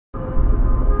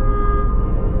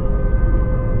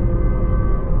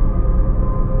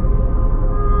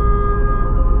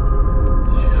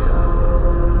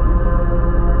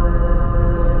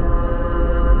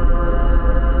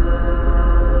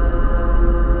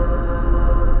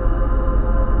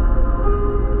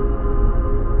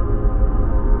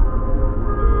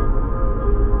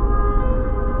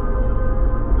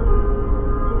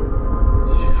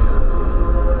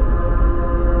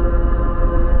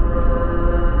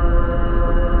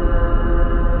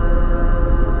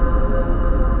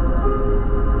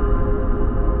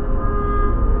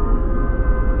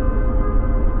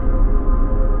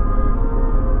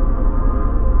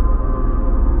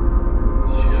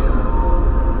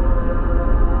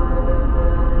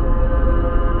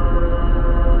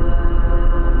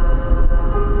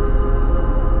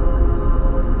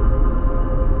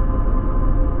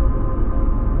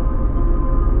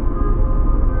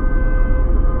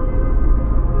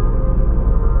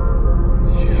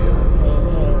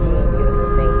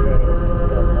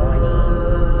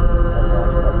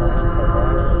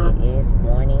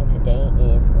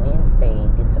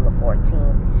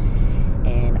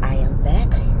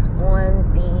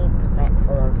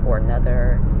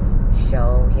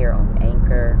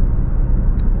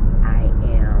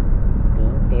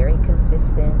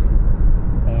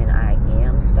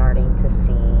starting to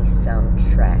see some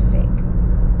traffic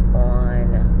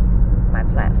on my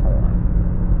platform.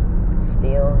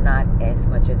 Still not as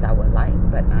much as I would like,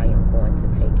 but I am going to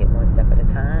take it one step at a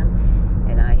time,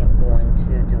 and I am going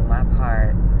to do my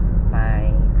part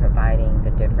by providing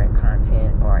the different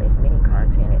content, or as many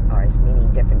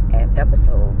different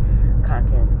episode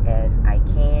contents as I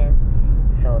can,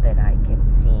 so that I can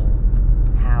see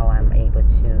how I'm able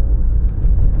to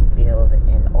build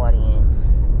an audience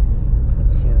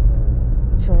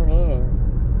to tune in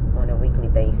on a weekly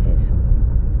basis.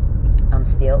 I'm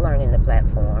still learning the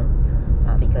platform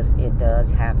because it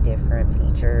does have different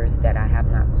features that I have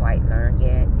not quite learned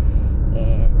yet.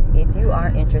 And if you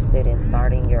are interested in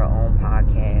starting your own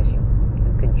podcast,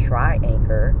 you can try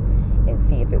Anchor and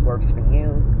see if it works for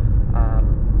you.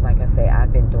 Like I say,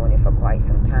 I've been doing it for quite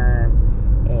some time,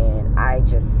 and I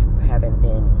just haven't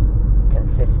been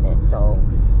consistent. So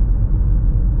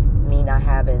me not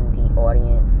having the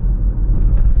audience,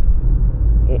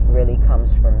 it really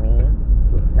comes from me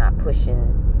not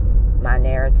pushing my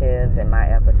narratives and my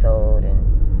episode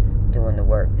and doing the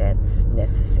work that's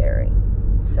necessary.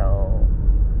 So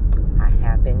I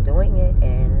have been doing it,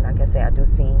 and like I say, I do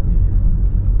see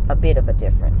a bit of a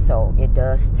difference. So it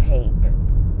does take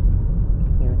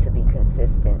you to be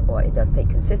consistent, or it does take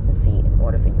consistency in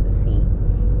order for you to see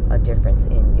a difference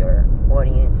in your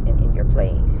audience and in your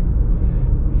plays.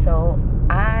 So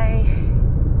I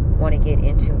want to get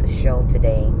into the show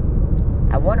today.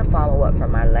 I want to follow up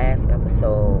from my last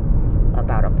episode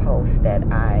about a post that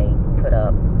I put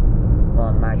up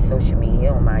on my social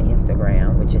media, on my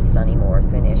Instagram, which is Sunny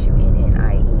Morrison,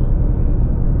 SUNNIE,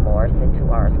 Morrison, 2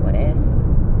 R's, 1 S.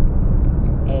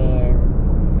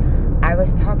 And I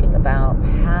was talking about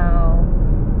how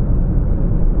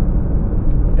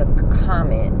the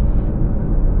comments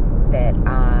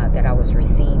that I was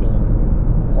receiving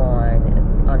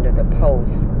under the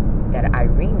post that I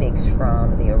remixed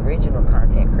from the original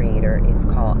content creator. It's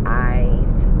called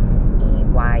EYEZ,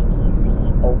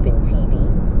 EYEZ Open TV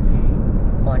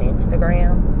on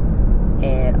Instagram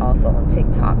and also on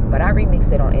TikTok. But I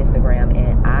remixed it on Instagram,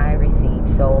 and I received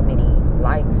so many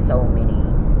likes, so many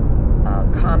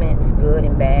comments, good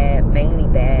and bad, mainly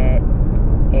bad,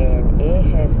 and it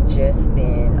has just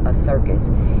been a circus.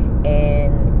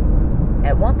 And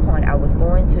at one point I was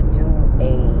going to do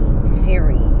a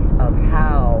series of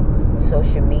how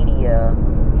social media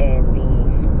and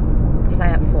these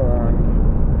platforms,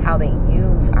 how they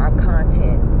use our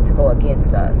content to go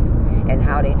against us, and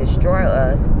how they destroy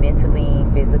us mentally,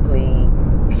 physically,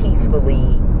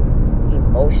 peacefully,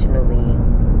 emotionally,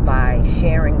 by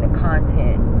sharing the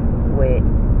content with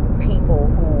people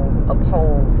who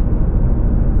oppose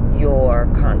your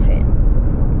content.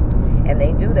 And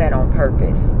they do that on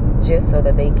purpose, just so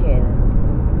that they can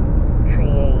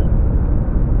create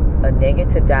a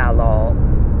negative dialogue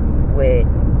with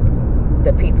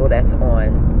the people that's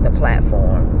on the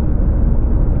platform.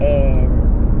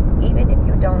 And even if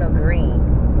you don't agree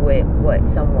with what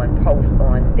someone posts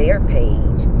on their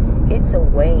page, it's a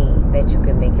way that you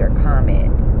can make your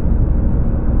comment.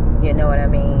 You know what I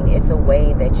mean? It's a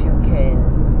way that you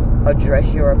can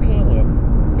address your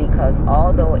opinion, because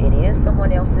although it is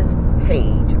someone else's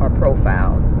page or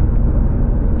profile,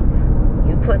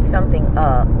 you put something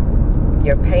up,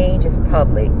 your page is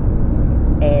public,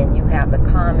 and you have the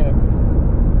comments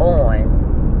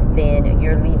on, then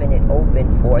you're leaving it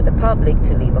open for the public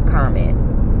to leave a comment.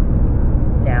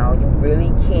 Now, you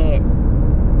really can't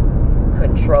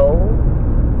control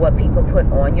what people put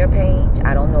on your page.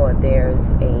 I don't know if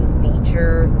there's a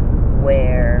feature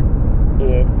where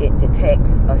if it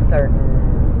detects a certain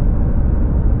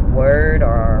word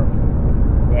or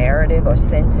narrative or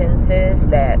sentences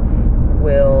that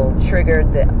will trigger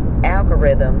the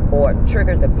algorithm or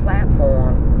trigger the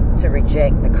platform to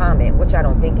reject the comment, which I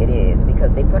don't think it is,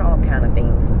 because they put all kind of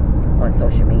things on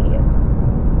social media.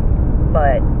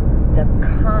 But the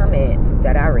comments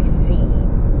that I receive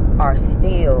are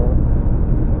still,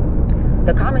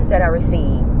 the comments that I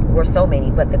received were so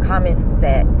many, but the comments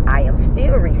that I am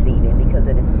still receiving, because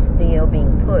it is still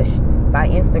being pushed by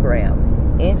Instagram.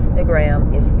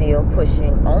 Instagram is still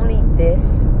pushing only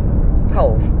this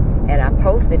post, and I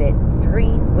posted it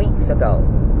 3 weeks ago,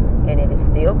 and it is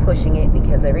still pushing it,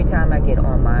 because every time I get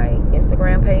on my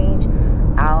Instagram page,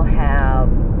 I'll have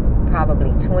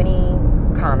probably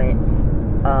 20 comments,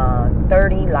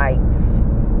 30 likes,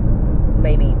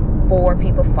 maybe 4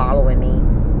 people following me.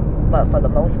 But for the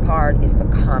most part, it's the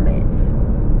comments.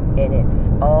 And it's,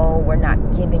 oh, we're not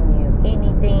giving you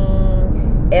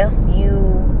anything. F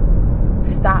you.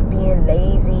 Stop being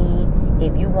lazy.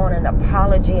 If you want an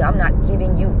apology, I'm not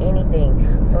giving you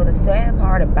anything. So the sad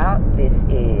part about this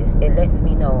is it lets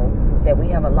me know that we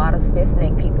have a lot of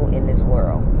stiff-necked people in this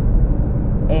world.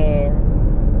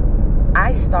 And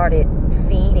I started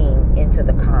feeding into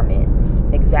the comments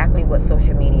exactly what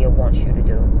social media wants you to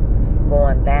do.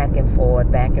 Going back and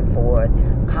forth,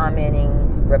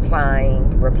 commenting,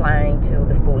 replying to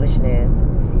the foolishness,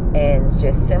 and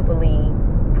just simply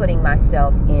putting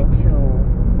myself into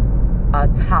a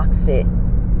toxic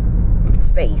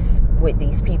space with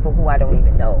these people who I don't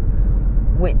even know,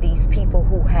 with these people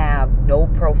who have no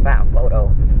profile photo,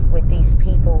 with these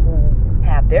people who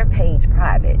have their page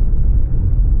private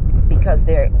because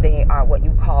they are what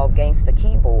you call gangster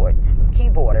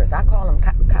keyboarders. I call them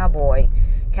cowboy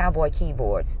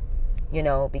keyboards,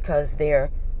 because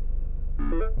they're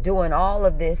doing all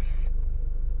of this,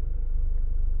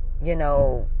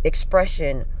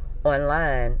 expression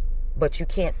online, but you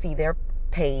can't see their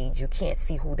page. You can't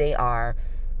see who they are.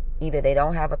 Either they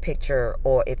don't have a picture,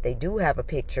 or if they do have a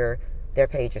picture, their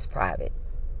page is private.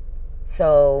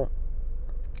 So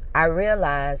I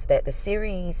realized that the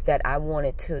series that I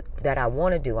want to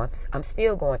do, I'm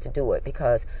still going to do it,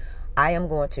 because I am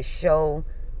going to show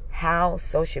how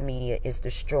social media is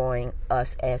destroying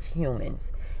us as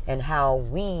humans, and how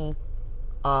we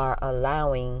are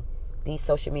allowing these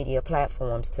social media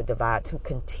platforms to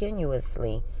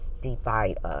continuously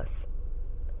divide us.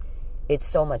 It's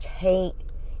so much hate.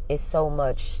 It's so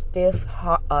much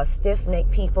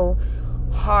stiff-necked people,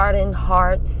 hardened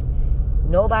hearts.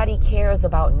 Nobody cares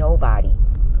about nobody.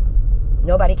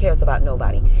 Nobody cares about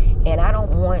nobody. And I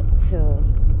don't want to,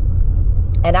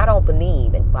 and I don't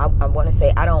believe, and I want to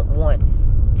say, I don't want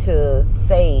to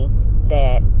say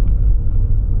that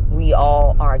we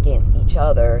all are against each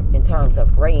other in terms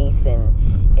of race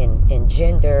and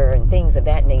gender and things of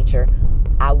that nature.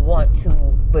 I want to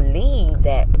believe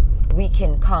that we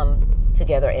can come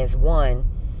together as one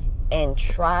and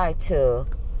try to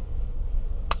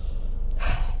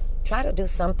do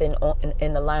something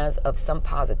in the lines of some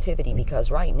positivity,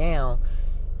 because right now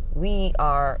we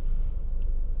are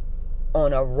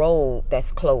on a road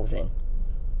that's closing,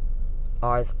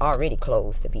 or is already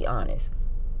closed, to be honest.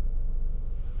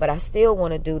 But I still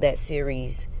want to do that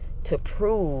series to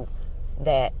prove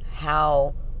that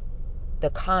how the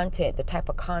type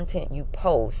of content you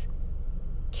post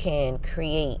can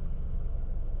create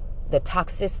the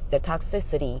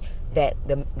toxicity that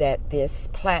this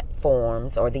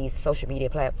platforms, or these social media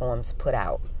platforms, put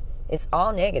out. It's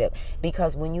all negative,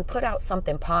 because when you put out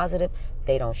something positive,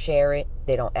 they don't share it.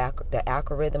 The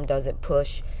algorithm doesn't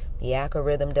push. The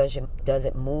algorithm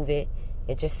doesn't move it.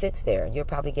 It just sits there. You'll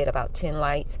probably get about 10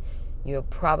 likes. You'll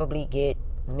probably get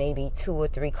maybe 2 or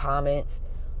 3 comments.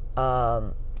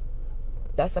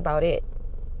 That's about it.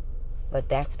 But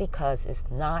that's because it's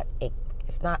not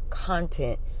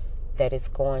content that is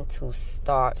going to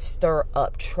stir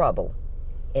up trouble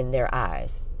in their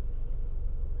eyes.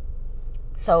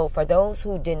 So for those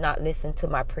who did not listen to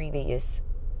my previous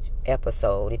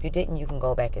episode, if you didn't, you can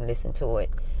go back and listen to it.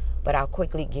 But I'll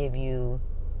quickly give you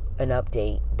an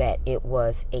update that it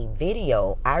was a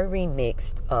video I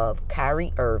remixed of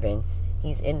Kyrie Irving.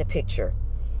 He's in the picture.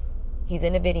 He's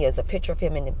in the video. It's a picture of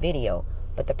him in the video.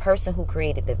 But the person who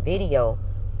created the video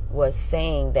was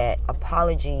saying that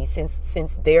apology,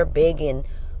 since they're begging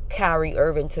Kyrie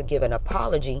Irving to give an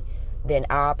apology, then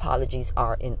our apologies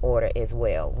are in order as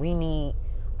well. We need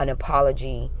an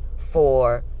apology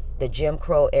for the Jim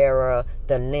Crow era,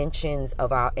 the lynchings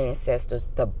of our ancestors,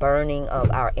 the burning of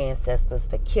our ancestors,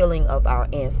 the killing of our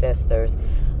ancestors,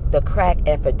 the crack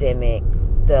epidemic,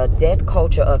 the death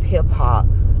culture of hip hop,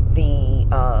 the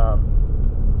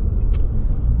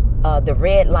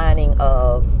redlining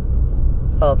of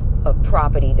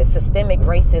property, the systemic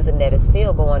racism that is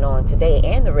still going on today,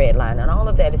 and the redlining, and all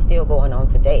of that is still going on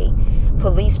today.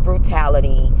 Police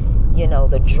brutality,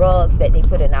 the drugs that they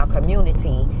put in our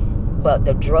community, but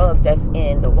the drugs that's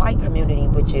in the white community,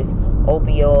 which is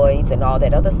opioids and all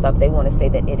that other stuff, they want to say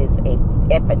that it is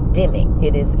an epidemic.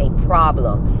 It is a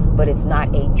problem, but it's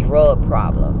not a drug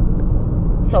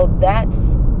problem. So that's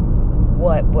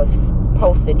what was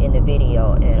posted in the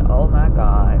video, and oh my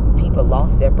God, people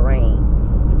lost their brain.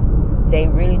 They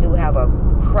really do have a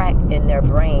crack in their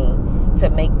brain to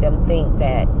make them think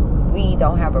that we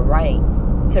don't have a right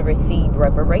to receive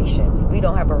reparations. We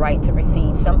don't have a right to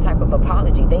receive some type of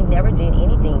apology. They never did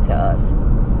anything to us.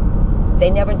 They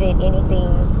never did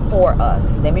anything for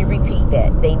us. Let me repeat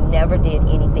that. They never did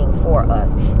anything for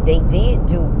us. They did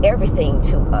do everything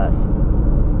to us.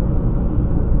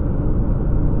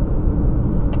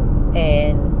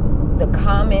 And the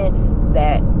comments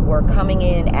that were coming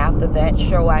in after that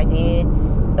show I did,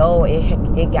 oh, it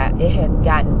had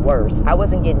gotten worse. I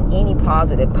wasn't getting any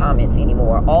positive comments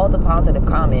anymore. All the positive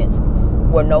comments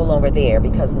were no longer there,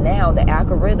 because now the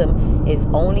algorithm is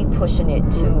only pushing it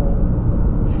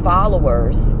to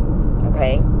followers,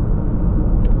 okay?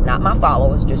 Not my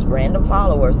followers, just random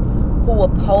followers who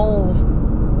opposed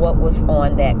what was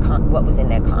on that what was in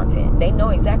that content. They know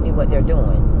exactly what they're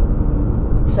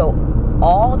doing. So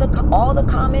all the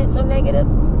comments are negative,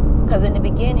 because in the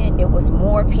beginning it was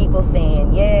more people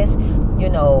saying yes,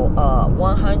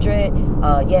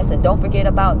 100, yes, and don't forget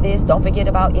about this, don't forget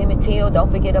about Emmett Till,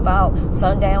 don't forget about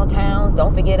sundown towns,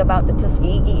 don't forget about the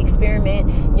Tuskegee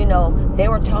experiment. They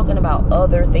were talking about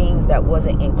other things that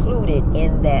wasn't included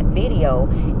in that video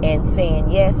and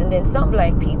saying yes. And then some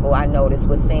black people I noticed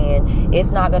was saying it's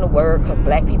not going to work because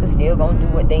black people still going to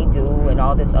do what they do and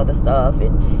all this other stuff.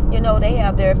 And, they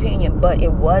have their opinion, but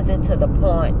it wasn't to the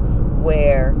point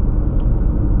where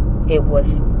it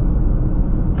was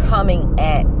coming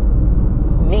at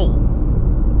me.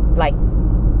 Like,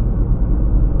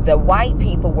 the white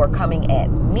people were coming at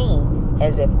me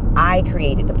as if I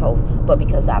created the post. But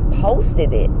because I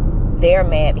posted it, they're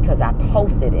mad because I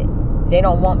posted it. They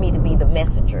don't want me to be the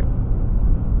messenger.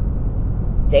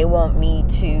 They want me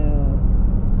to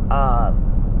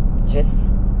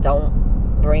just don't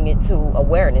bring it to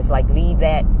awareness. Like, leave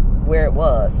that where it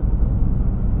was.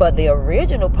 But the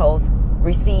original post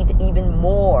received even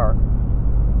more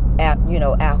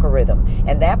algorithm,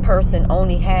 and that person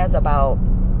only has about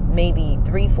maybe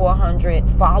 300-400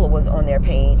 followers on their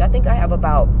page. I think I have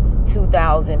about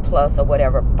 2,000 plus or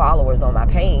whatever followers on my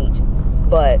page,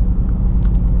 but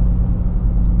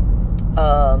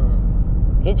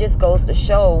it just goes to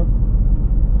show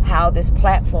how this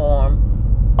platform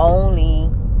only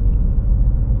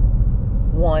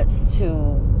wants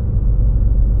to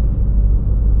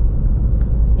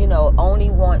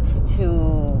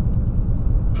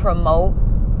promote,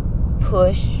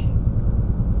 push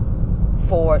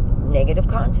for negative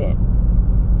content,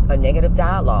 a negative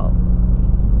dialogue.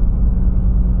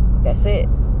 That's it.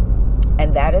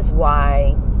 And that is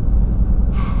why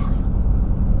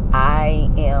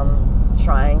I am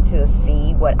trying to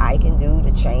see what I can do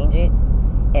to change it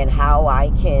and how I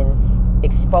can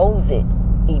expose it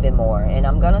even more. And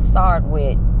I'm going to start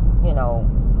with,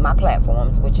 my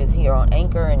platforms, which is here on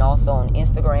Anchor and also on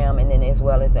Instagram, and then as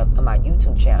well as my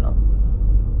YouTube channel.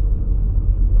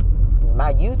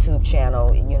 My YouTube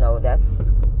channel,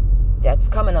 that's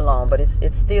coming along, but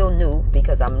it's still new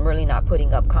because I'm really not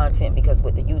putting up content, because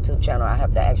with the YouTube channel I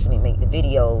have to actually make the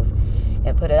videos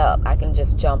and put it up. I can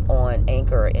just jump on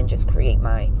Anchor and just create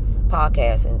my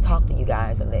podcast and talk to you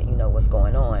guys and let you know what's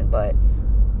going on. But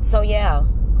so yeah,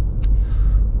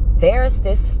 there's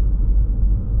this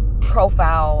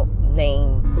profile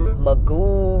named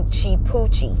Magoo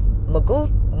Chipuchi.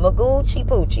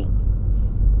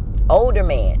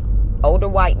 Older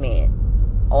white man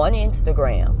on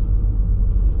Instagram.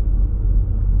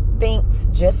 Thinks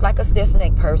just like a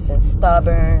stiff-necked person,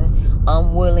 stubborn,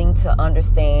 unwilling to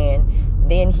understand.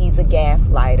 Then he's a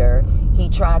gaslighter. He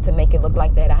tried to make it look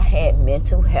like that I had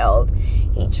mental health.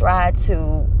 He tried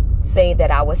to say that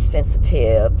I was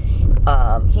sensitive.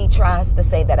 He tries to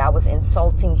say that I was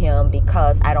insulting him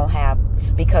because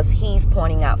he's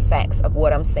pointing out facts of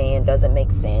what I'm saying doesn't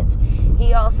make sense.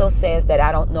 He also says that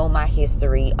I don't know my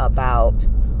history about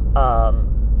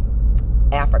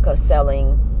Africa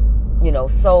sold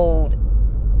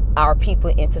our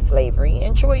people into slavery.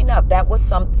 And true enough, that was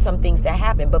some things that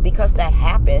happened. But because that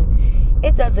happened,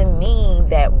 it doesn't mean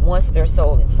that once they're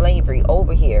sold in slavery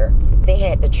over here, they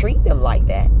had to treat them like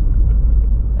that.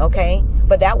 Okay?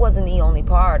 But that wasn't the only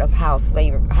part of how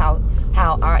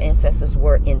our ancestors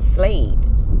were enslaved.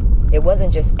 It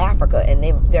wasn't just Africa, and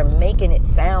they're making it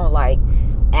sound like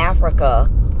Africa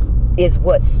is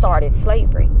what started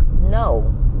slavery.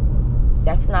 No,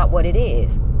 that's not what it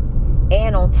is.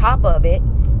 And on top of it,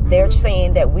 they're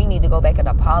saying that we need to go back and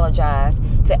apologize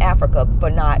to Africa for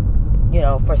not,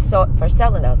 for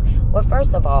selling us. Well,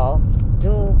 first of all,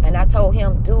 and I told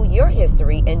him, do your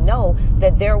history and know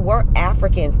that there were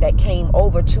Africans that came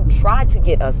over to try to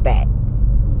get us back.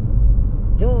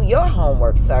 Do your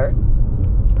homework, sir.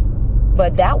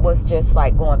 But that was just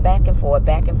like going back and forth.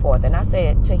 And I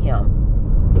said to him,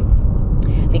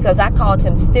 because I called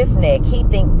him stiff-necked, he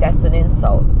think that's an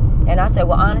insult. And I said,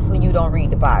 well, honestly, you don't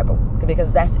read the Bible,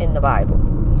 because that's in the Bible.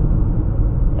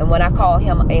 And when I call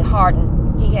him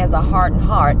he has a hardened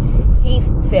heart, he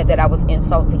said that I was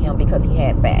insulting him because he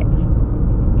had facts,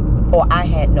 or I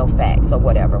had no facts, or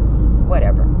whatever.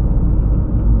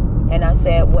 And I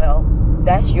said, well,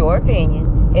 that's your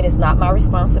opinion. It is not my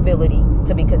responsibility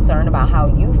to be concerned about how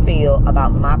you feel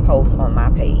about my post on my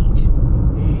page.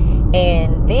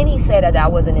 And then he said that I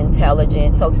wasn't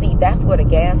intelligent. So see, that's where the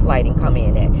gaslighting come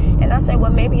in at. And I said,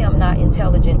 well, maybe I'm not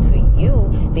intelligent to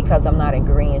you because I'm not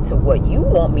agreeing to what you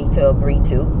want me to agree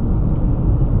to.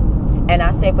 And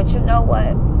I said, but you know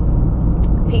what?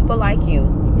 People like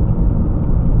you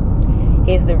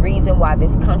is the reason why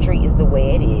this country is the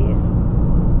way it is.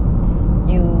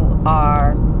 You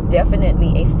are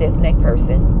definitely a stiff-necked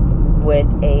person with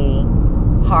a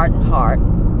heart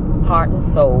and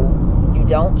soul. You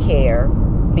don't care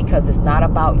because it's not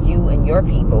about you and your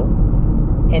people.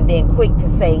 And then quick to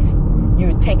say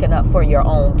you're taken up for your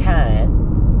own kind.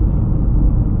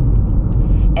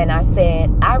 And I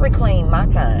said, I reclaim my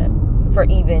time for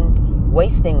even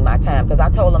wasting my time. Because I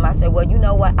told him, I said, well, you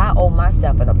know what? I owe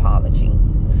myself an apology.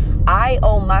 I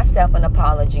owe myself an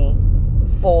apology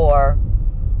for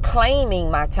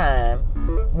claiming my time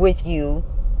with you,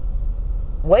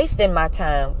 wasting my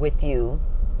time with you,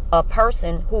 a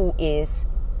person who is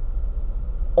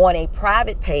on a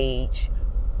private page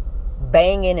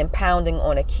banging and pounding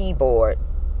on a keyboard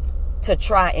to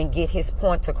try and get his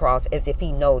point across as if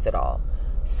he knows it all.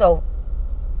 So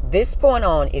this point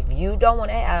on, if you don't want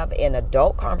to have an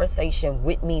adult conversation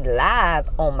with me live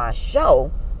on my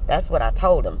show, that's what I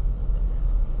told him.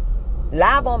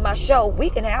 Live on my show, we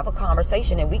can have a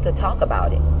conversation and we could talk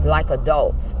about it like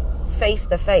adults, face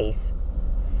to face.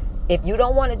 If you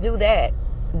don't want to do that,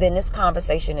 then this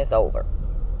conversation is over.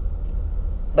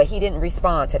 But he didn't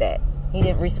respond to that. He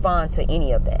didn't respond to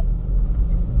any of that.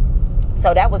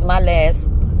 So that was my last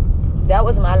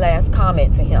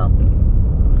comment to him.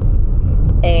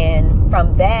 And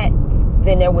from that,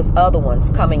 then there was other ones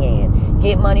coming in.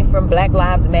 Get money from Black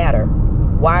Lives Matter.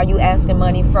 Why are you asking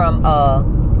money from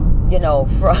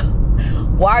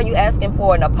why are you asking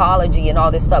for an apology and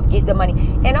all this stuff? Get the money.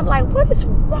 And I'm like, what is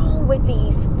wrong with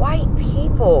these white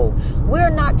people? We're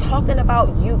not talking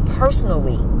about you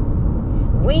personally.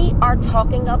 We are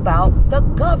talking about the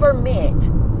government.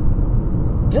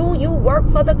 Do you work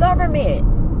for the government?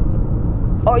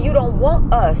 Or you don't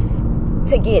want us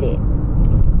to get it?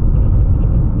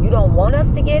 You don't want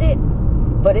us to get it?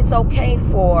 But it's okay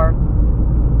for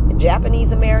a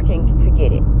Japanese American to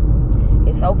get it.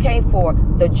 It's okay for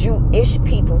the Jewish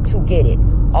people to get it.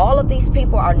 All of these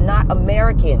people are not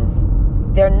Americans.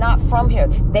 They're not from here.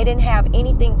 They didn't have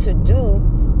anything to do.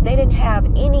 They didn't have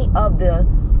any of the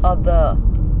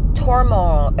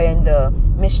turmoil and the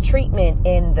mistreatment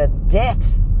and the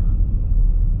deaths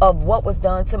of what was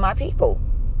done to my people.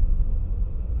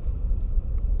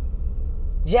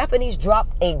 Japanese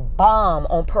dropped a bomb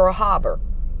on Pearl Harbor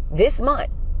this month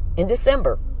in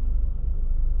December.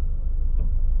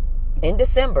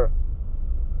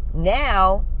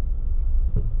 Now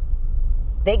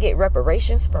they get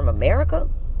reparations from America.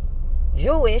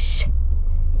 Jewish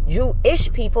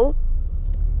people.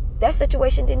 That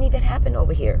situation didn't even happen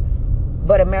over here.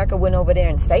 But America went over there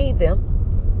and saved them.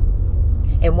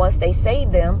 And once they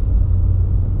saved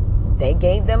them, they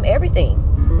gave them everything.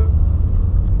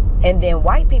 And then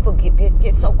white people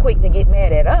get so quick to get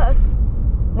mad at us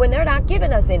when they're not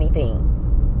giving us anything.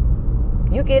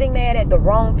 You're getting mad at the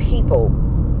wrong people.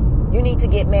 You need to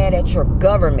get mad at your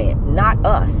government, not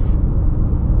us.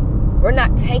 We're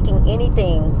not taking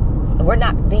anything. We're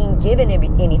not being given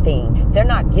anything. They're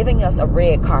not giving us a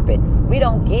red carpet. We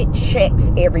don't get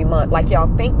checks every month like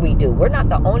y'all think we do. We're not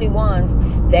the only ones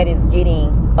that is getting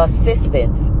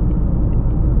assistance.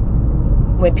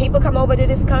 When people come over to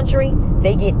this country,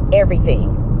 they get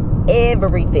everything.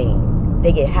 Everything.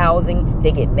 They get housing.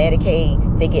 They get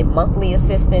Medicaid. They get monthly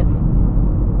assistance.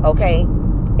 Okay?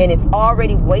 And it's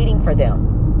already waiting for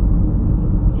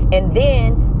them. And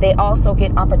then they also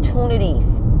get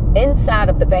opportunities inside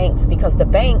of the banks, because the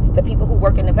banks, the people who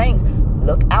work in the banks,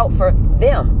 look out for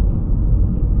them.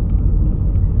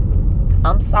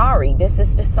 I'm sorry. This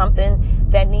is just something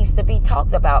that needs to be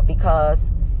talked about, because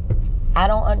I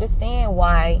don't understand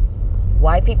why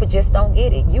people just don't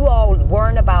get it. You all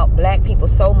worrying about black people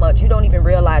so much, you don't even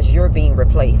realize you're being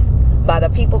replaced by the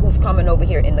people who's coming over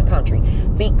here in the country.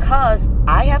 Because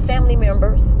I have family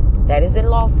members that is in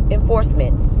law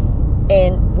enforcement,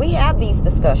 and we have these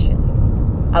discussions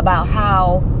about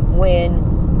how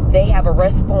when they have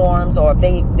arrest forms or if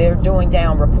they're doing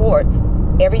down reports,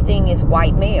 everything is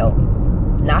white male,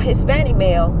 not Hispanic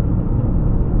male,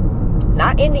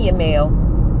 not Indian male,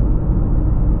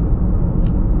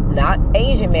 not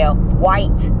Asian male,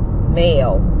 white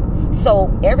male. So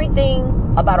everything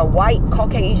about a white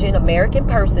Caucasian American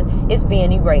person is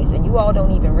being erased, and you all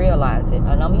don't even realize it.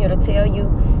 And I'm here to tell you,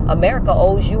 America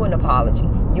owes you an apology.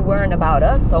 You're worrying about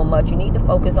us so much, you need to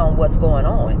focus on what's going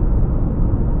on.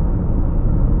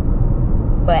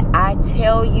 But I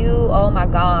tell you, oh my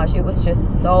gosh, it was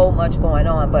just so much going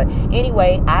on. But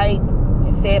anyway, I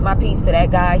said my piece to that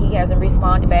guy. He hasn't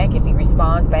responded back. If he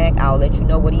responds back, I'll let you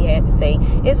know what he had to say.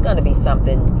 It's going to be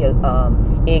something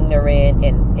ignorant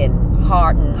and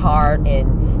hardened heart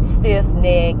and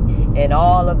stiff-necked and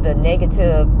all of the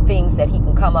negative things that he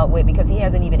can come up with, because he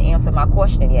hasn't even answered my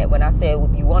question yet. When I said,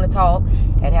 if you want to talk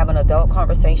and have an adult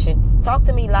conversation, talk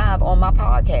to me live on my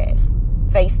podcast,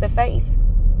 face to face.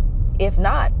 If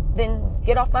not, then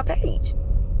get off my page.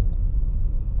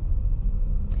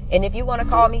 And if you want to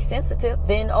call me sensitive,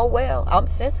 then oh well, I'm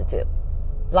sensitive.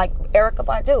 Like Erykah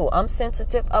Badu, I'm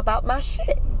sensitive about my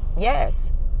shit.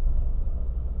 Yes.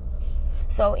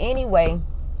 So anyway,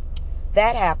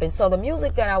 that happened. So the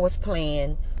music that I was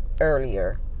playing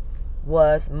earlier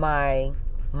was my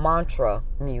mantra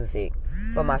music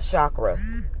for my chakras.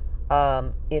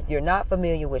 If you're not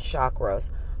familiar with chakras,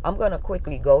 I'm going to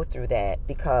quickly go through that,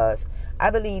 because I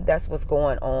believe that's what's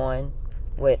going on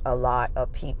with a lot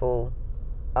of people.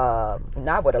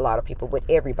 Not with a lot of people, with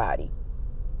everybody.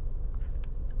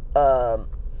 And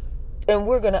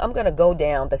I'm gonna go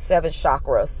down the 7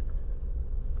 chakras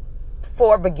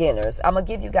for beginners. I'm gonna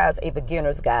give you guys a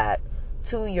beginner's guide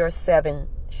to your 7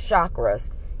 chakras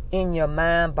in your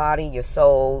mind, body, your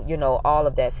soul, all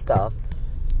of that stuff,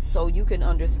 so you can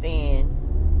understand,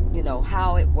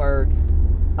 how it works,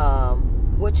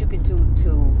 what you can do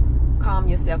to calm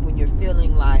yourself when you're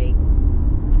feeling like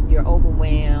you're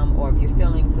overwhelmed, or if you're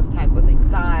feeling some type of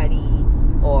anxiety,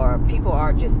 or people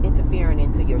are just interfering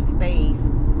into your space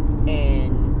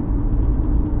and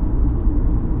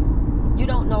you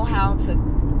don't know how to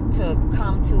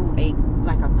come to a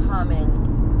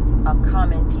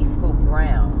common peaceful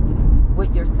ground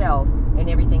with yourself and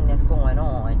everything that's going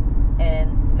on.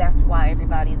 And that's why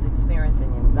everybody is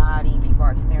experiencing anxiety. People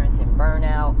are experiencing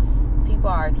burnout. People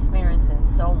are experiencing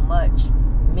so much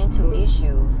mental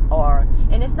issues,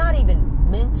 and it's not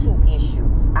even mental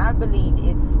issues. I believe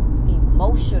it's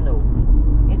emotional.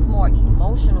 It's more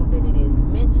emotional than it is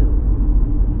mental.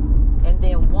 And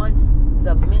then once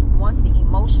the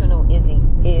emotional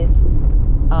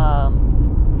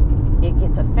it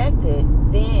gets affected,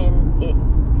 then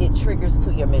it triggers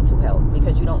to your mental health,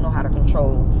 because you don't know how to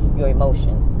control your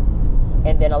emotions.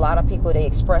 And then a lot of people, they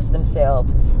express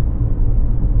themselves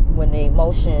when the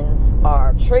emotions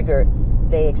are triggered.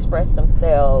 They express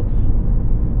themselves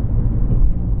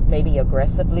maybe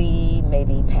aggressively,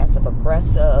 maybe passive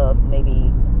aggressive,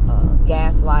 maybe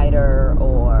gaslighter,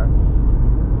 or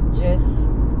just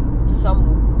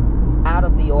some out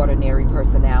of the ordinary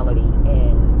personality,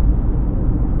 and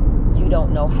you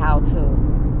don't know how to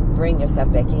bring yourself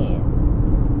back in.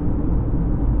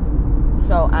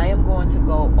 So I am going to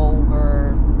go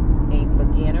over a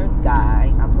beginner's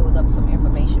guide. I pulled up some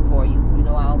information for you.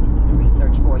 I always do the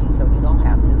research for you, so you don't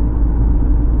have to.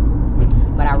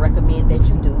 But I recommend that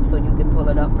you do, so you can pull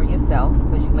it up for yourself,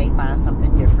 because you may find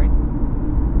something different.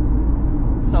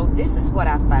 So this is what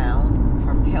I found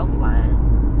from Healthline.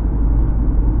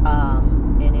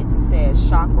 And it says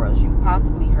chakras. You've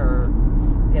possibly heard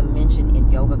them mentioned in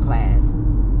yoga class.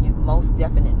 You've most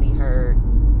definitely heard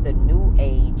the New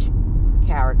Age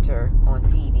character on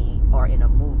TV or in a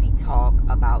movie talk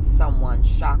about someone's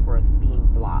chakras being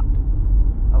blocked.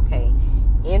 Okay,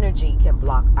 energy can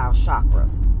block our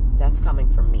chakras. That's coming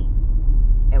from me.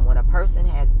 And when a person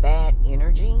has bad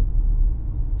energy,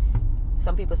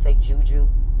 some people say juju,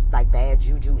 like bad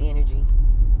juju energy.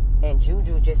 And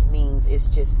juju just means it's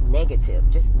just negative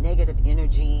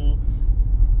energy,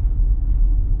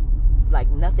 like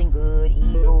nothing good,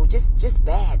 evil, just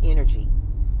bad energy.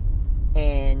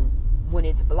 And when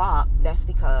it's blocked, that's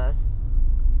because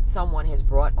someone has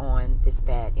brought on this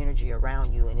bad energy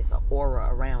around you, and it's an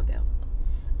aura around them.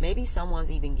 Maybe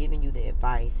someone's even giving you the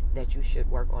advice that you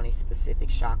should work on a specific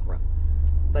chakra,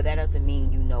 but that doesn't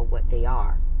mean you know what they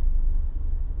are.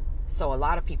 So a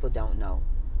lot of people don't know.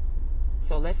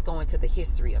 So let's go into the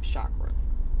history of chakras.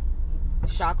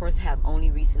 Chakras have only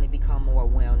recently become more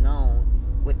well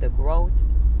known with the growth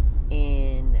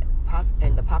and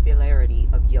the popularity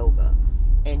of yoga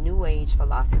and New Age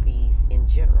philosophies in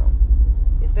general.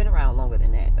 It's been around longer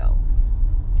than that, though.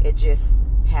 It just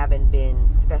haven't been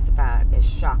specified as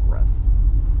chakras.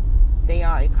 They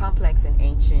are a complex and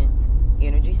ancient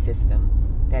energy system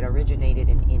that originated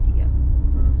in India.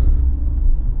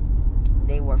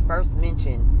 They were first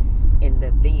mentioned in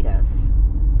the Vedas,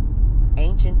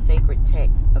 ancient sacred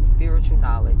text of spiritual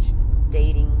knowledge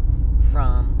dating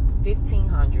from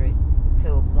 1500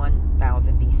 to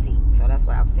 1000 BC. So that's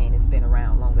what I was saying. It's been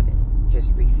around longer than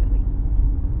just recently.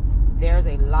 There's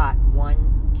a lot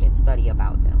one can study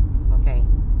about them. Okay,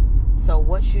 so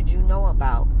what should you know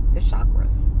about the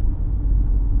chakras?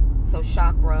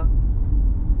 chakra,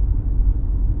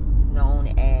 known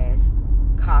as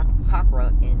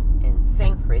chakra in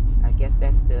Sanskrit. I guess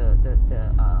that's the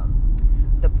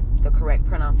correct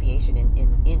pronunciation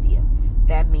in India.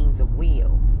 That means a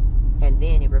wheel, and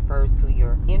then it refers to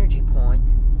your energy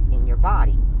points in your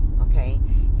body. Okay,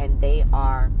 and they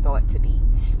are thought to be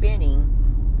spinning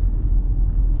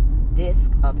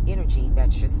disc of energy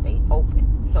that should stay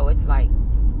open. So it's like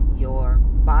your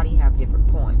body have different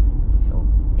points. So,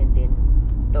 and then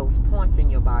those points in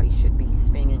your body should be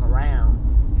spinning around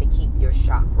to keep your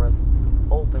chakras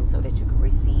open so that you can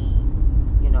receive,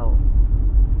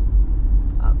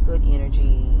 good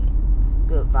energy,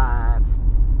 good vibes,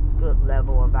 good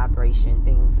level of vibration,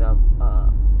 things of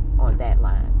on that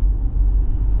line.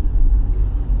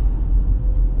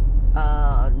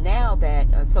 Now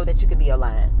that so that you can be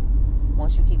aligned.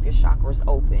 Once you keep your chakras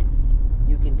open,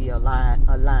 you can be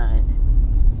aligned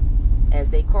as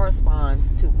they correspond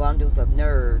to bundles of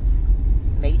nerves,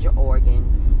 major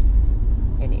organs,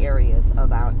 and areas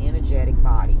of our energetic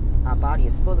body. Our body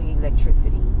is full of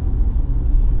electricity,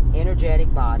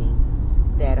 energetic body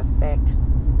that affect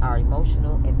our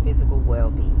emotional and physical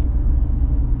well-being.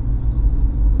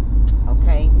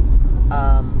 Okay,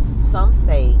 some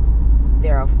say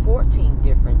there are 14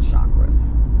 different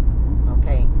chakras.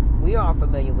 Okay, we are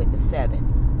familiar with the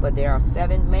 7, but there are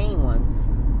 7 main ones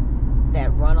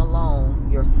that run along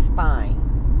your spine.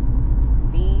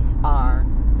 These are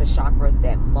the chakras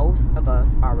that most of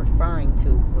us are referring to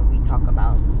when we talk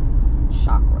about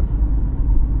chakras.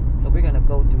 So we're going to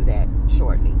go through that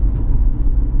shortly.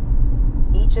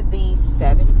 Each of these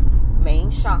 7 main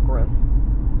chakras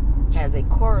has a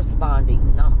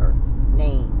corresponding number,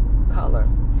 name, color,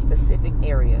 specific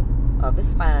area of the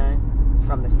spine,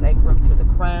 from the sacrum to the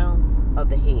crown of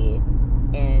the head,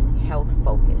 and health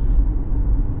focus.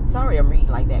 Sorry I'm reading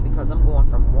like that because I'm going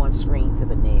from one screen to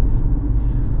the next.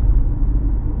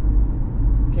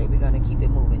 Okay, we're going to keep it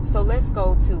moving. So let's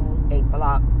go to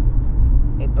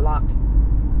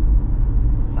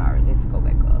let's go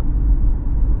back up.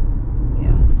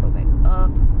 Yeah, let's go back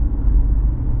up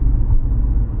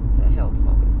to health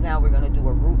focus. Now we're going to do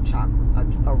a root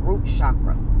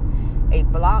chakra. A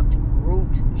blocked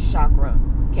root chakra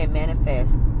can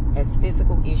manifest as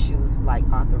physical issues like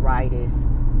arthritis,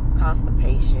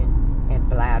 constipation, and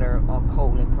bladder or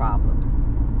colon problems,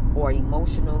 or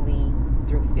emotionally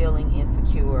through feeling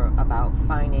insecure about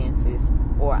finances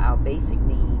or our basic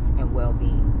needs and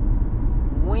well-being.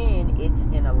 When it's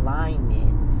in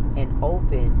alignment and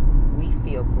open, we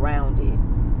feel grounded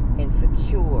and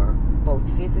secure both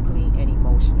physically and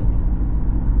emotionally.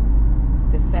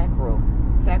 The sacral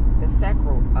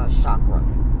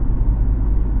chakras.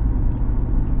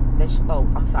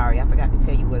 I'm sorry, I forgot to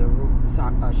tell you where the root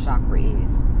chakra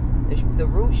is. The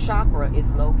root chakra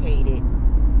is located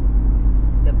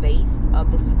the base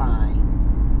of the spine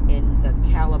in the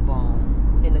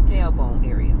tailbone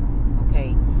area.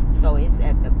 Okay, so it's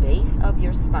at the base of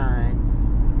your spine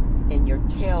in your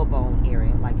tailbone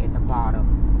area, like at the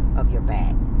bottom of your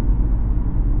back.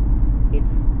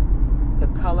 The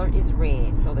color is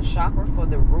red. So the chakra for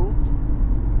the root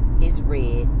is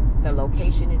red. The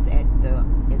location is at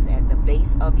the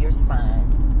base of your spine,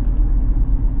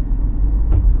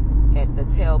 at the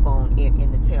tailbone,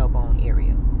 in the tailbone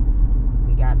area.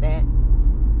 We got that?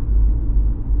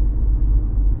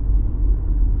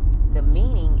 The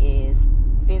meaning is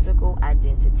physical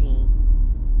identity,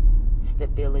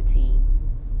 stability,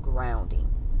 grounding.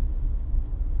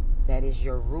 That is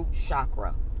your root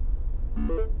chakra.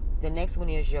 The next one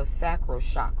is your sacral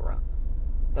chakra.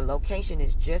 The location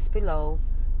is just below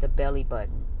the belly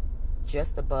button,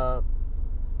 just above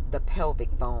the pelvic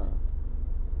bone,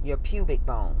 your pubic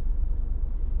bone.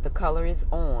 The color is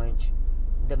orange.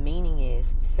 The meaning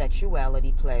is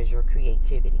sexuality, pleasure,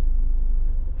 creativity.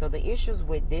 So the issues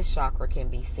with this chakra can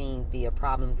be seen via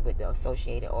problems with the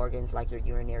associated organs like your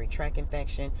urinary tract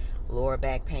infection, lower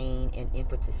back pain, and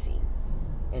impotency.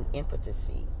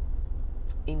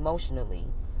 Emotionally,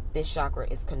 this chakra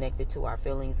is connected to our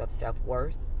feelings of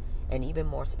self-worth, and even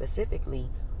more specifically,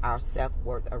 our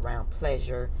self-worth around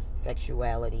pleasure,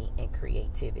 sexuality, and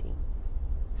creativity.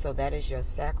 So that is your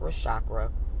sacral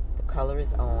chakra. The color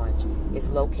is orange. It's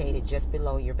located just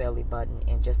below your belly button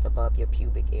and just above your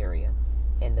pubic area.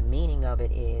 And the meaning of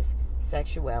it is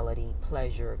sexuality,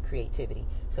 pleasure, creativity.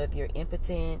 So if you're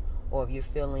impotent, or if you're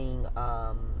feeling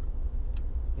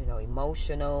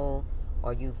emotional,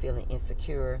 or you feeling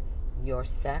insecure, your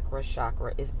sacral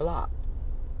chakra is blocked.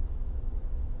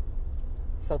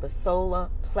 So the solar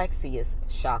plexus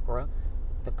chakra,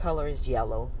 the color is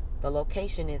yellow. The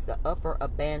location is the upper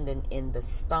abdomen in the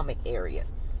stomach area.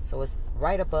 So it's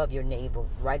right above your navel,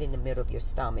 right in the middle of your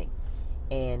stomach.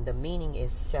 And the meaning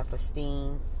is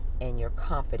self-esteem and your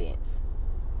confidence.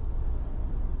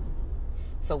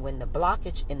 So when the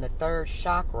blockage in the third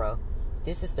chakra,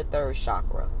 this is the third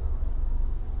chakra,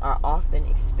 are often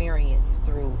experienced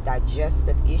through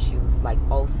digestive issues like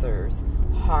ulcers,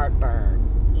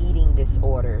 heartburn, eating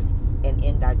disorders, and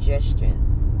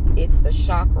indigestion. It's the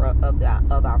chakra of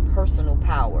our personal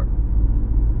power.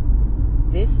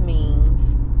 This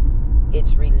means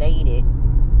it's related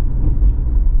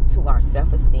to our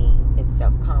self-esteem and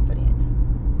self-confidence.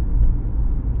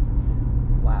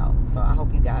 Wow. So I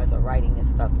hope you guys are writing this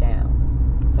stuff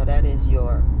down. So that is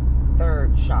your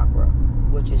third chakra,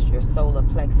 which is your solar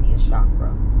plexus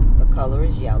chakra. The color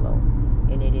is yellow,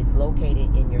 and it is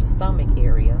located in your stomach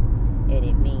area, and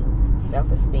it means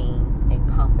self-esteem and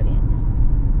confidence.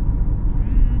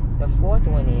 The fourth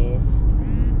one is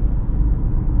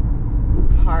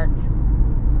heart,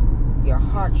 your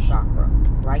heart chakra,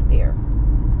 right there.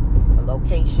 The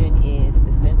location is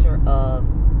the center of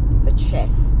the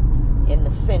chest, in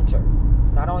the center,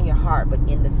 not on your heart, but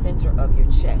in the center of your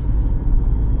chest.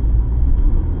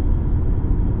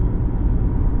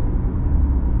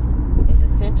 In the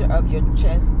center of your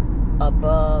chest,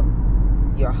 above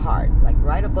your heart, like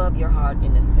right above your heart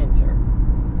in the center.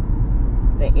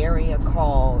 The area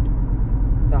called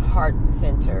the heart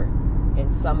center in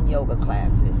some yoga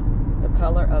classes. The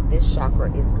color of this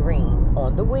chakra is green.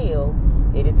 On the wheel,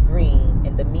 it is green,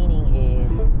 and the meaning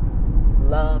is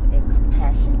love and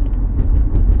compassion.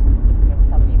 And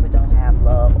some people don't have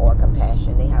love or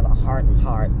compassion. They have a hardened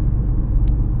heart.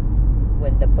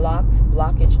 When the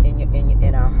blockage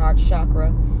in our heart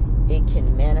chakra, it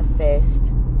can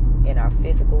manifest in our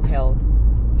physical health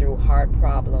through heart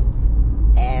problems,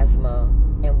 asthma,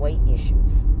 and weight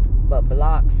issues. But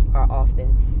blocks are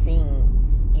often seen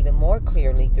even more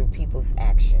clearly through people's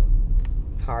action.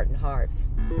 Hardened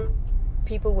hearts.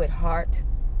 People with heart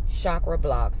chakra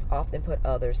blocks often put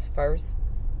others first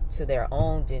to their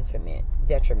own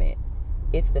detriment.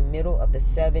 It's the middle of the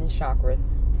 7 chakras,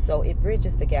 so it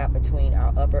bridges the gap between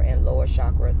our upper and lower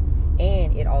chakras,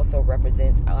 and it also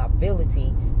represents our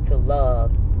ability to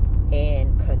love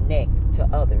and connect to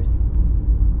others.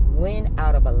 When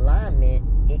out of alignment,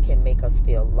 it can make us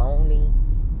feel lonely,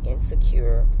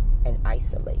 insecure, and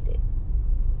isolated.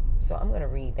 So I'm going to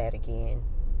read that again.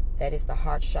 That is the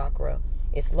heart chakra.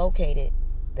 It's located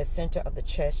the center of the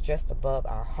chest, just above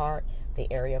our heart,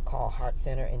 the area called heart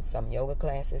center in some yoga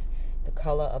classes. The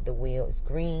color of the wheel is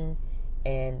green,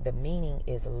 and the meaning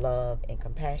is love and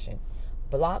compassion.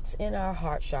 Blocks in our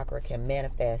heart chakra can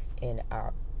manifest in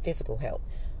our physical health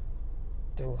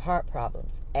through heart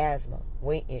problems, asthma,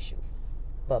 weight issues.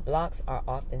 But blocks are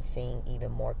often seen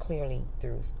even more clearly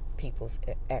through people's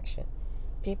action.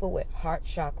 People with heart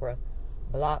chakra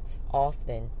blocks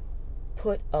often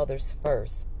put others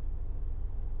first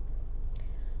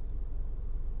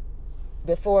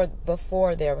before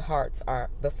their heart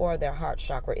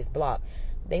chakra is blocked.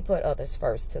 They put others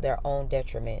first to their own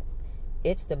detriment.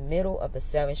 It's the middle of the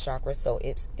 7 chakras, so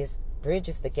it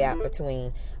bridges the gap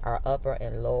between our upper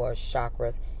and lower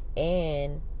chakras,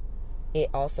 and it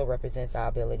also represents our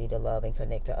ability to love and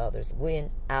connect to others.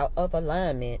 When out of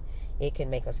alignment, it can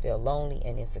make us feel lonely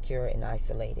and insecure and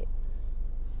isolated.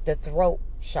 The throat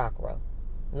chakra,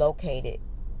 located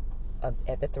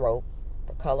at the throat.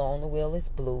 The color on the wheel is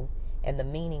blue, and the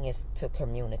meaning is to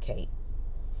communicate.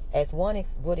 As one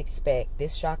would expect,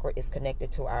 this chakra is connected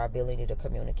to our ability to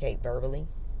communicate verbally.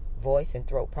 Voice and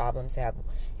throat problems have,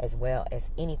 as well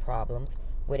as any problems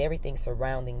with everything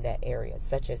surrounding that area,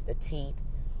 such as the teeth,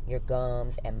 your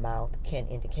gums, and mouth, can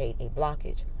indicate a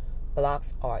blockage.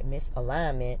 Blocks or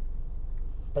misalignment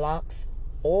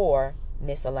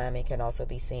can also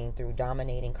be seen through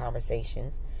dominating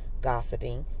conversations,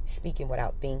 gossiping, speaking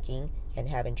without thinking, and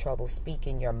having trouble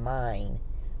speaking your mind.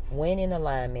 When in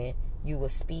alignment, you will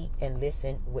speak and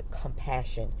listen with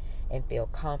compassion and feel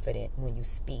confident when you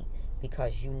speak,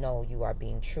 because you know you are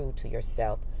being true to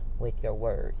yourself with your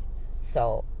words.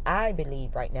 So I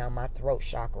believe right now my throat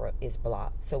chakra is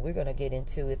blocked. So we're going to get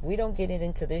into, if we don't get it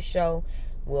into this show,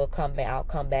 I'll come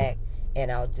back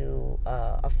and I'll do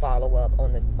a follow-up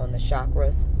on the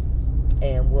chakras,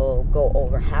 and we'll go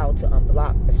over how to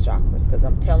unblock the chakras, because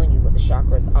I'm telling you what the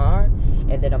chakras are,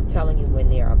 and then I'm telling you when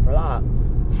they are blocked,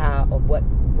 how or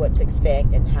what to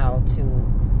expect, and how to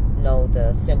know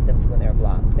the symptoms when they're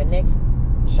blocked. The next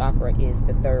chakra is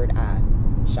the third eye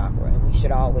chakra, and we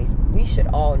should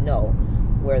all know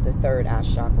where the third eye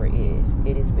chakra is.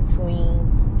 It is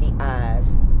between the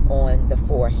eyes on the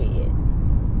forehead.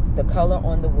 The color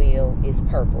on the wheel is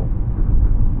purple.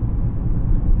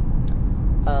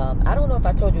 I don't know if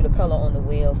I told you the color on the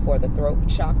wheel for the throat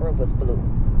chakra was blue.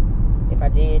 If I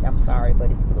did, I'm sorry,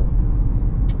 but it's blue.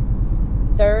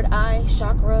 Third eye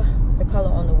chakra, the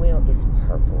color on the wheel is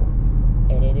purple,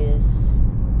 and it is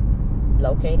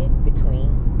located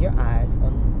between your eyes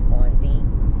on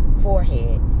the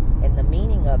forehead, and the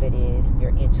meaning of it is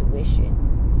your intuition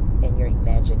and your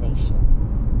imagination.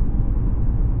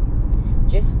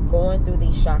 Just going through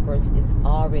these chakras is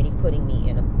already putting me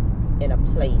in a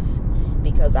place,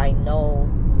 because I know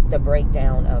the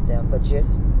breakdown of them, but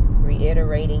just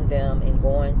reiterating them and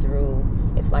going through,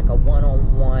 it's like a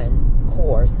one-on-one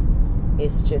course.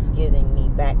 It's just getting me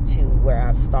back to where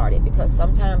I've started, because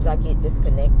sometimes I get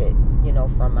disconnected,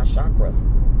 from my chakras.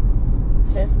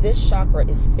 Since this chakra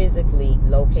is physically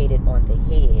located on the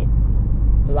head,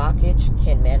 blockage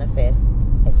can manifest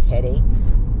as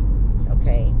headaches,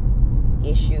 okay,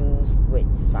 issues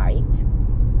with sight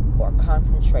or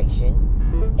concentration,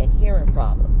 and hearing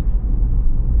problems.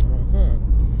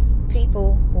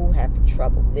 People who have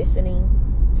trouble listening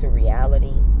to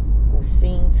reality, who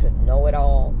seem to know it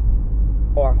all,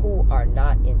 or who are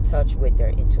not in touch with their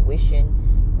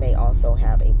intuition may also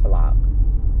have a block.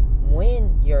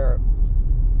 When your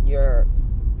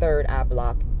third eye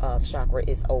block chakra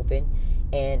is open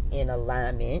and in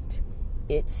alignment,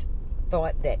 it's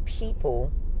thought that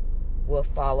people will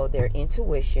follow their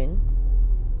intuition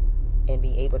and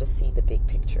be able to see the big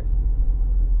picture.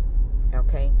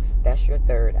 Okay, that's your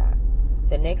third eye.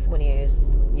 The next one is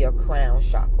your crown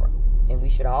chakra, and we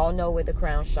should all know where the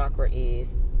crown chakra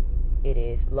is. It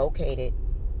is located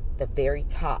the very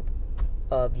top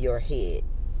of your head.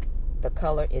 The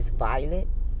color is violet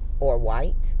or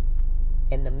white,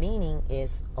 and the meaning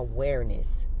is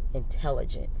awareness,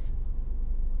 intelligence.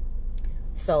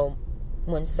 So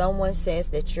when someone says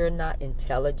that you're not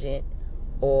intelligent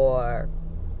or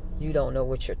you don't know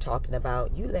what you're talking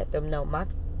about, you let them know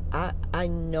I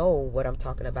know what I'm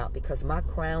talking about, because my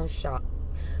crown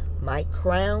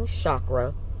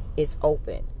chakra is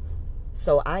open.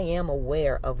 So I am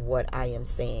aware of what I am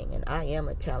saying, and I am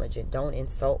intelligent. Don't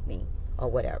insult me, or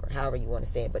whatever, however you want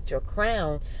to say it. But your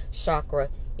crown chakra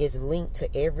is linked to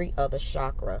every other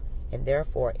chakra, and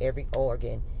therefore every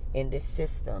organ in this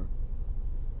system.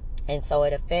 And so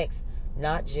it affects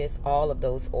not just all of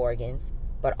those organs,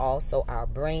 but also our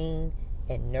brain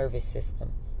and nervous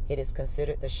system. It is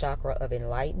considered the chakra of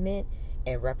enlightenment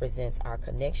and represents our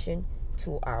connection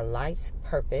to our life's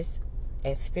purpose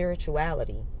and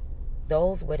spirituality.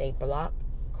 Those with a blocked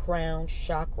crown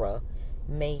chakra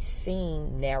may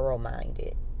seem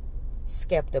narrow-minded,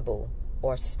 skeptical,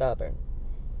 or stubborn.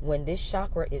 When this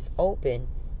chakra is open,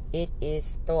 it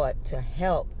is thought to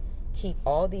help keep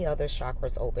all the other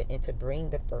chakras open and to bring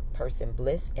the person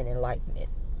bliss and enlightenment.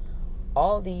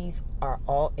 All these are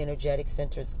all energetic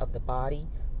centers of the body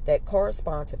that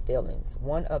correspond to feelings.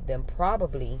 One of them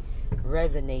probably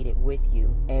resonated with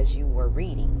you as you were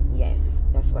reading. Yes,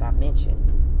 that's what I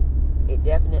mentioned. It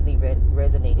definitely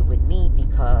resonated with me,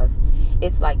 because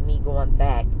it's like me going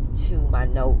back to my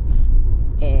notes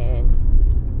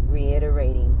and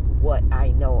reiterating what I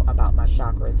know about my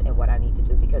chakras and what I need to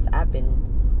do, because I've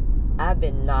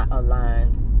been not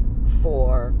aligned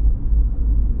for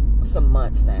some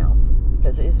months now,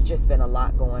 because it's just been a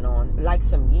lot going on, like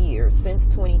some years. Since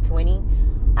 2020,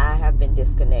 I have been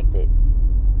disconnected.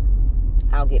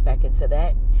 I'll get back into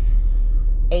that.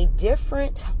 A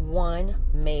different one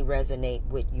may resonate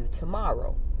with you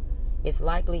tomorrow. It's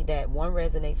likely that one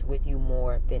resonates with you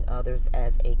more than others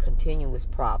as a continuous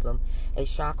problem, a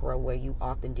chakra where you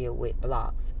often deal with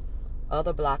blocks.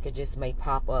 Other blockages may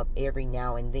pop up every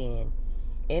now and then.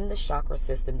 In the chakra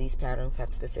system, these patterns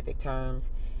have specific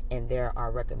terms, and there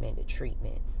are recommended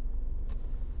treatments.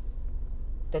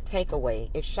 The takeaway: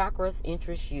 if chakras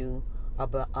interest you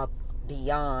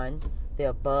beyond the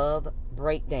above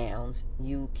breakdowns,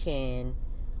 you can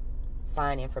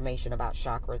find information about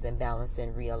chakras and balance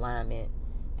and realignment.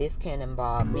 This can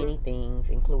involve many things,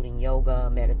 including yoga,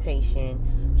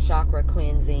 meditation, chakra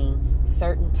cleansing,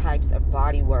 certain types of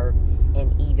body work,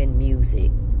 and even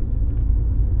music.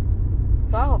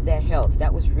 So I hope that helps.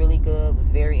 That was really good. It was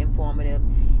very informative.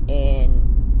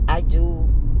 And I do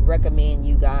recommend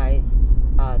you guys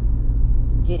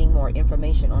getting more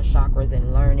information on chakras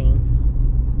and learning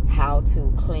how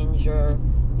to cleanse your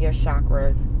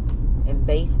chakras. And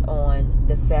based on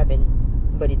the 7,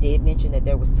 but it did mention that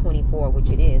there was 24, which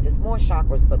it is. It's more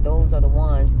chakras, but those are the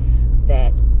ones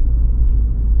that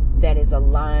is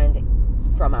aligned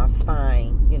from our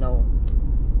spine,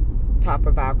 top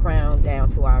of our crown down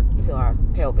to our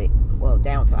pelvic, well,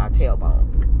 down to our tailbone.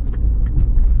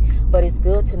 But it's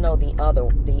good to know the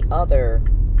other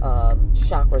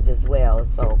chakras as well.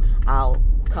 So I'll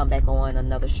come back on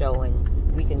another show and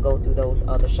we can go through those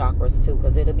other chakras too,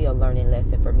 because it'll be a learning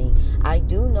lesson for me. I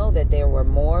do know that there were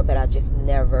more, but I just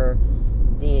never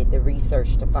did the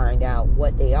research to find out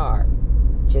what they are.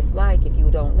 Just like, if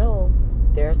you don't know,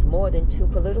 there's more than 2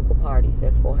 political parties.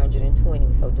 There's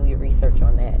 420, so do your research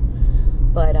on that.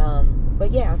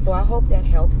 But yeah, so I hope that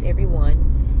helps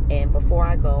everyone. And before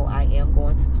I go, I am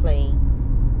going to play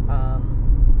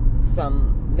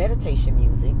some meditation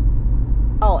music.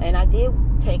 Oh, and I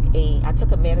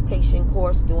took a meditation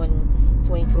course during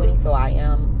 2020, so I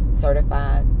am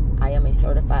certified. I am a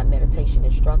certified meditation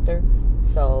instructor.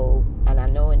 So, and I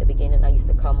know in the beginning I used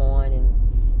to come on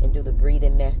and do the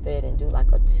breathing method and do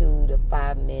like a 2 to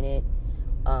 5 minute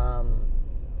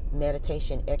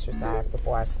meditation exercise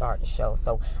before I start the show.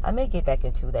 So I may get back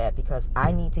into that because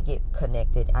I need to get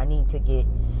connected. I need to get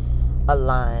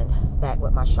aligned back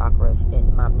with my chakras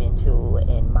and my mental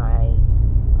and my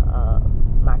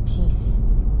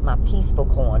peaceful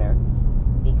corner,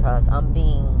 because I'm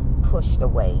being pushed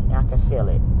away. I can feel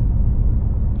it.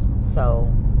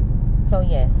 So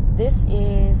yes,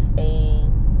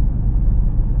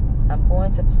 I'm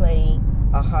going to play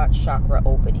a heart chakra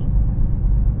opening,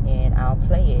 and I'll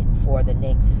play it for the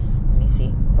next, let me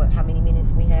see, how many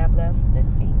minutes we have left? Let's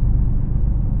see.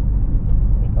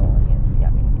 Let me go on here and see how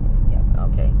many minutes we have.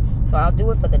 Okay, so I'll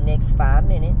do it for the next 5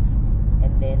 minutes,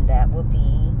 and then that will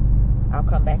be, I'll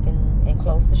come back and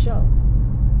close the show.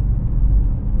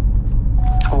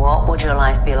 What would your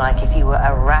life be like if you were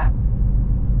a rapper?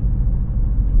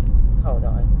 Hold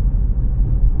on.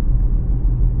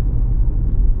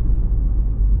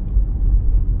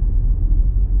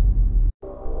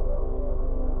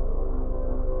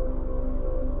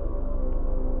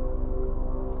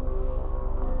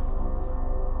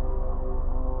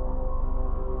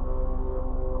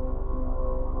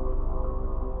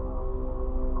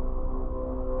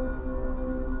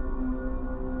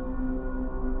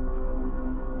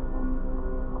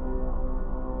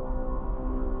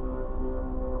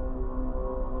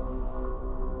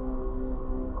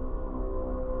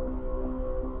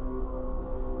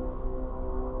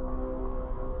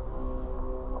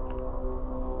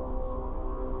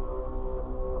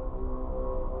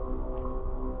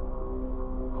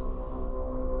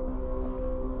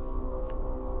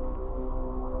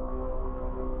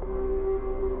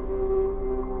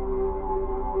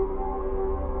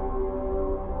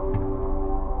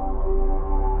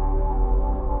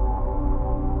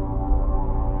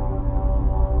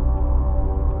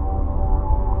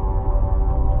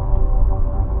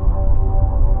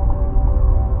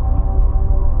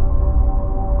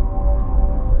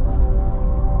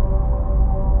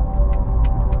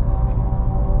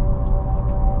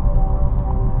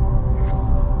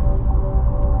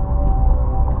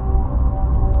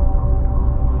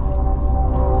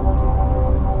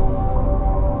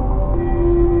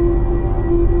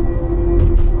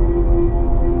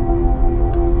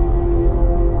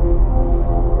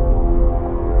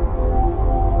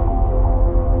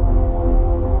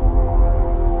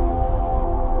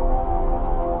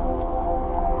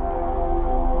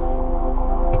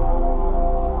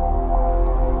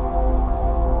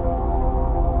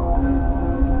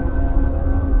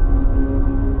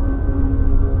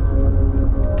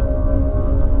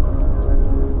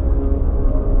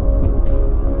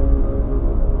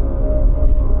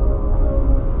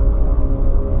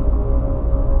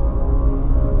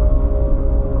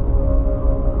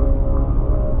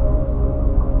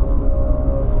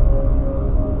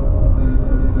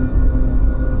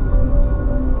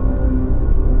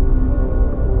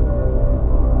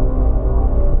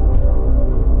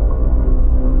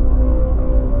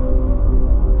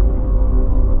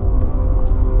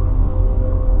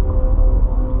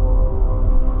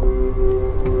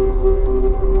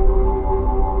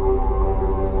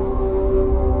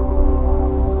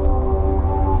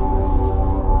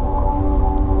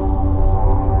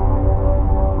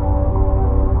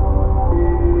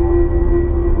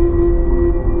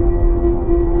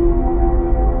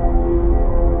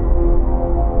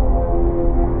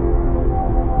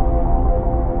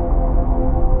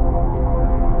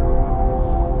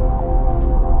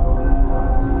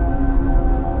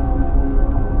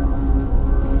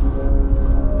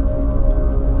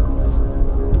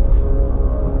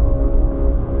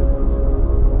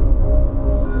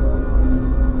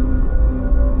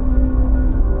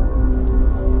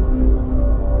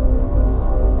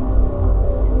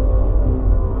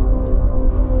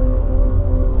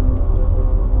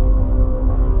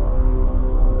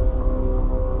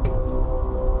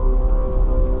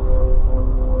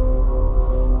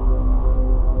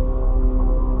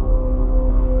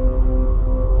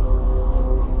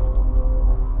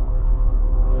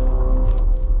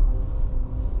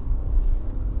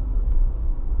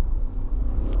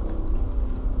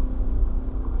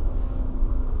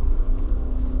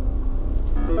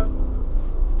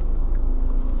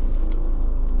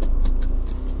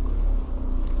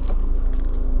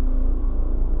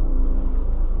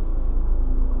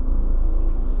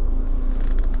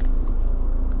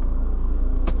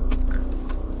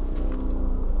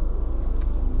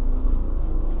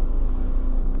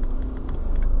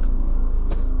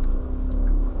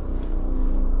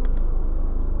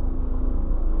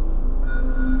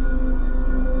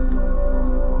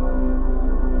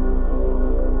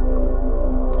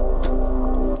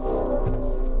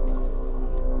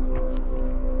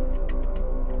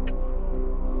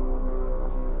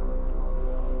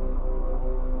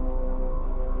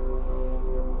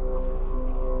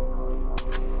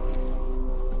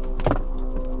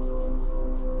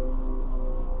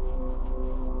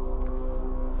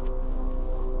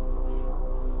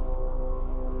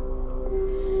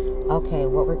 Okay,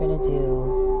 what we're going to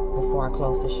do before I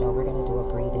close the show, we're going to do a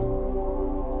breathing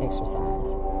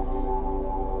exercise.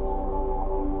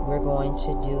 We're going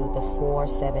to do the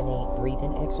 4-7-8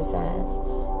 breathing exercise.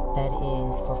 That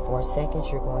is for 4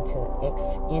 seconds. You're going to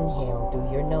inhale through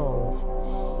your nose,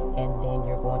 and then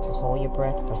you're going to hold your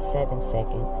breath for 7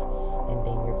 seconds, and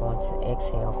then you're going to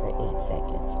exhale for 8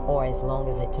 seconds, or as long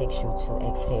as it takes you to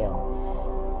exhale.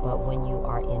 But when you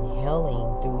are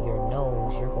inhaling through your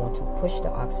nose, you're going to push the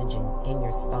oxygen in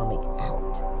your stomach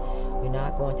out. You're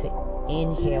not going to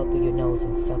inhale through your nose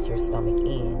and suck your stomach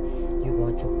in. You're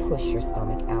going to push your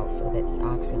stomach out so that the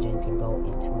oxygen can go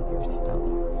into your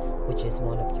stomach, which is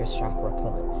one of your chakra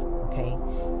points. Okay?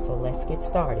 So let's get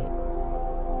started.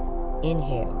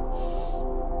 Inhale.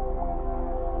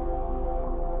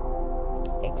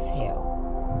 Exhale.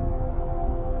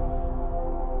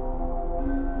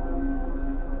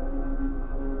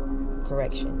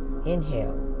 Correction.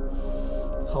 Inhale.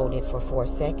 Hold it for 4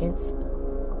 seconds.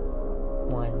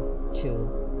 1, 2,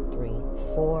 3,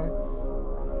 4.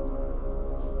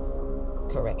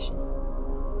 Correction.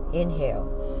 Inhale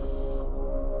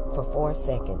for 4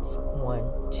 seconds.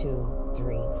 1, 2,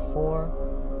 3, 4.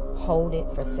 Hold it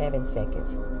for 7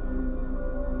 seconds.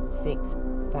 6,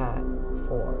 5,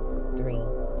 4, 3, 2,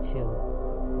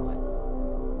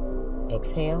 1.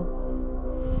 Exhale.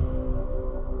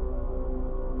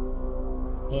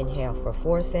 Inhale for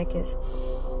 4 seconds.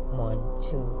 1,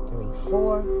 2, 3,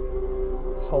 4.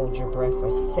 Hold your breath for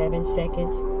 7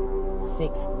 seconds.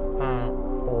 6, 5,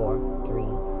 4, 3, 2,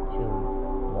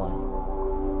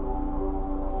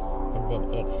 1. And then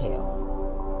exhale.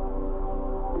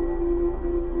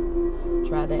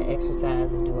 Try that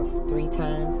exercise and do it 3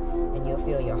 times, and you'll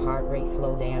feel your heart rate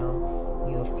slow down.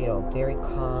 You'll feel very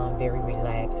calm, very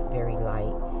relaxed, very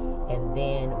light. And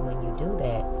then when you do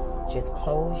that, just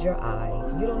close your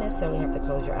eyes. You don't necessarily have to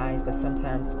close your eyes, but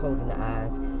sometimes closing the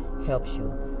eyes helps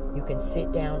you. You can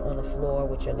sit down on the floor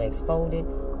with your legs folded,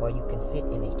 or you can sit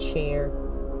in a chair,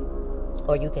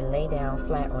 or you can lay down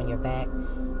flat on your back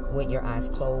with your eyes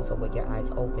closed or with your eyes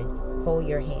open. Hold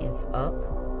your hands up.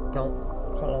 Don't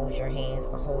close your hands,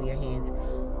 but hold your hands,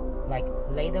 like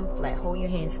lay them flat. Hold your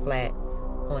hands flat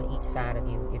on each side of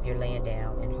you if you're laying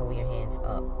down, and hold your hands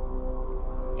up.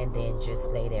 And then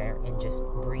just lay there and just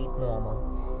breathe normal.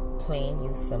 Playing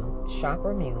you some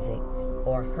chakra music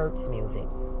or hertz music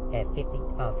at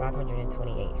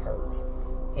 528 hertz.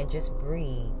 And just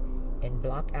breathe and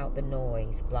block out the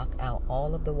noise. Block out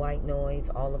all of the white noise,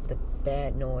 all of the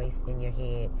bad noise in your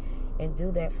head. And do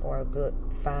that for a good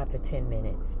 5 to 10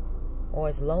 minutes. Or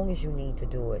as long as you need to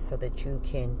do it, so that you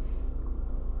can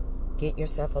get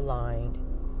yourself aligned,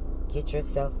 get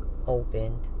yourself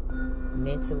opened,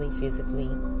 mentally,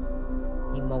 physically,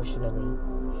 emotionally,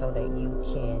 so that you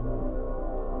can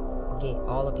get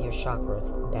all of your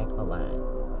chakras back aligned.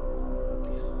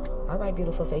 All right,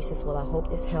 beautiful faces. Well, I hope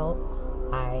this helped.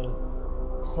 I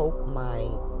hope my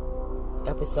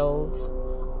episodes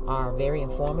are very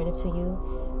informative to you.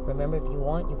 Remember, if you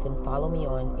want, you can follow me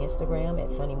on Instagram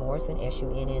at Sunny Morrison,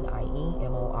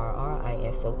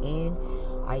 SUNNIEMORRISON.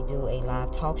 I do a live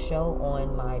talk show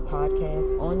on my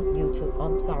podcast on YouTube.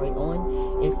 On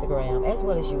Instagram as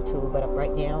well as YouTube. But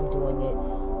right now I'm doing it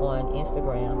on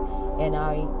Instagram, and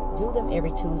I do them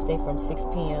every Tuesday from 6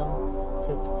 p.m.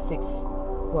 to 6.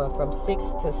 Well, from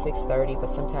 6 to 6:30, but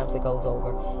sometimes it goes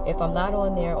over. If I'm not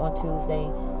on there on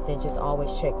Tuesday, then just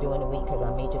always check during the week, because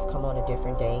I may just come on a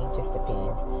different day. Just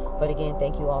depends. But again,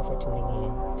 thank you all for tuning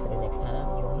in. Till the next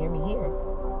time, you'll hear me here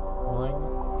on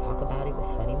Talk About It with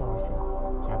Sunny Morrison.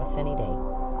 Have a sunny day.